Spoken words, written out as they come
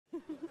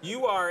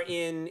You are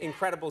in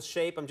incredible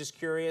shape. I'm just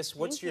curious,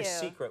 what's your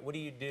Thank you. secret? What do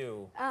you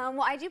do?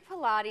 Well, I do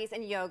Pilates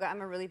and yoga.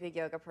 I'm a really big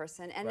yoga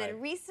person. And Right. then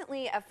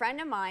recently, a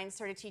friend of mine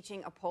started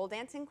teaching a pole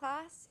dancing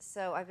class,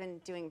 so I've been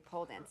doing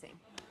pole dancing.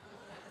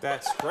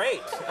 That's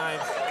great.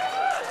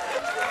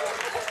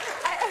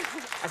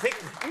 I think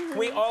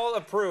we all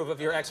approve of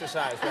your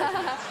exercise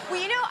regimen.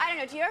 Well, you know, I don't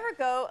know, do you ever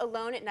go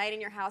alone at night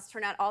in your house,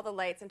 turn out all the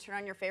lights, and turn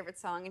on your favorite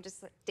song and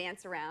just like,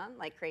 dance around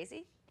like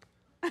crazy?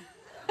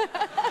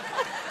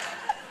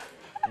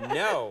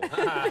 No.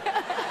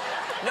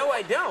 No,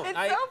 I don't. It's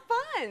so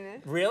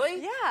fun.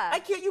 Really? Yeah. I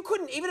can't, you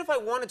couldn't, even if I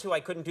wanted to,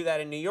 I couldn't do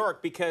that in New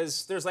York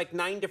because there's like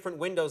 9 different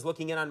windows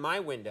looking in on my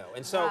window.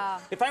 And so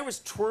if I was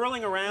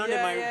twirling around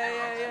in my,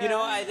 you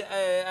know,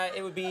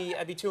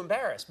 I'd be too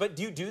embarrassed. But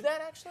do you do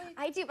that actually?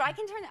 I do, but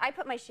I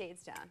put my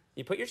shades down.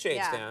 You put your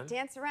shades down.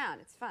 Dance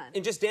around, it's fun.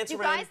 And just dance around?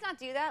 Do guys not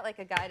do that? Like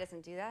a guy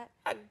doesn't do that?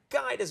 A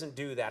guy doesn't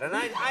do that. And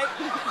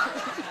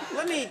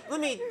let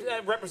me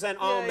represent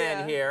all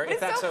men here, if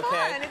that's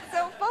okay. It's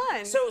so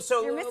fun.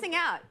 So you're missing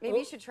out. Maybe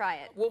you should try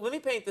it. Well, let me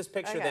paint this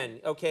picture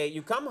then. Okay,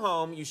 you come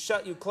home, you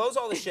close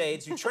all the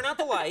shades, you turn out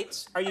the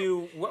lights. What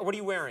are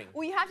you wearing?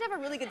 Well, you have to have a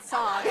really good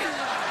song. You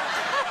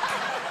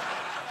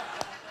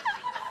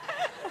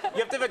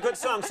have to have a good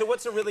song. So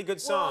what's a really good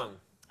song?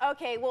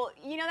 Okay, well,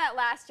 you know that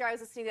last year I was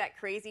listening to that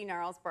crazy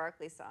Gnarls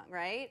Barkley song,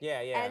 right?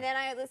 Yeah, yeah. And then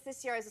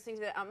this year I was listening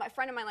to a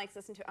friend of mine likes to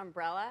listen to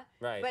Umbrella.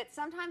 Right. But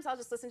sometimes I'll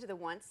just listen to the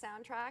Once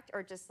soundtrack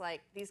or just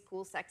like these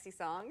cool, sexy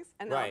songs,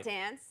 and then I'll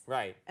dance.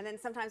 Right. And then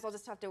sometimes I'll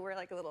just have to wear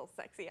like a little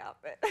sexy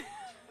outfit.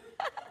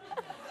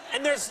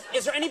 And is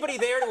there anybody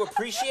there to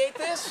appreciate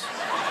this?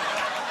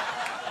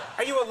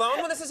 Are you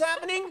alone when this is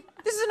happening?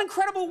 This is an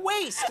incredible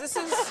waste. This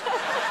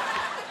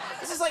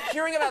is like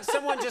hearing about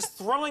someone just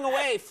throwing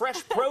away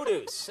fresh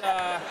produce,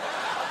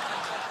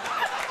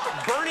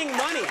 burning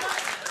money.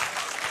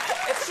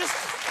 It's just,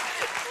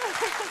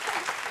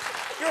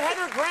 you're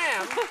Heather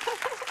Graham,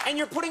 and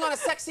you're putting on a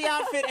sexy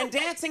outfit and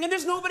dancing, and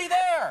there's nobody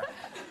there.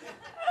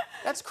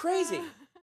 That's crazy.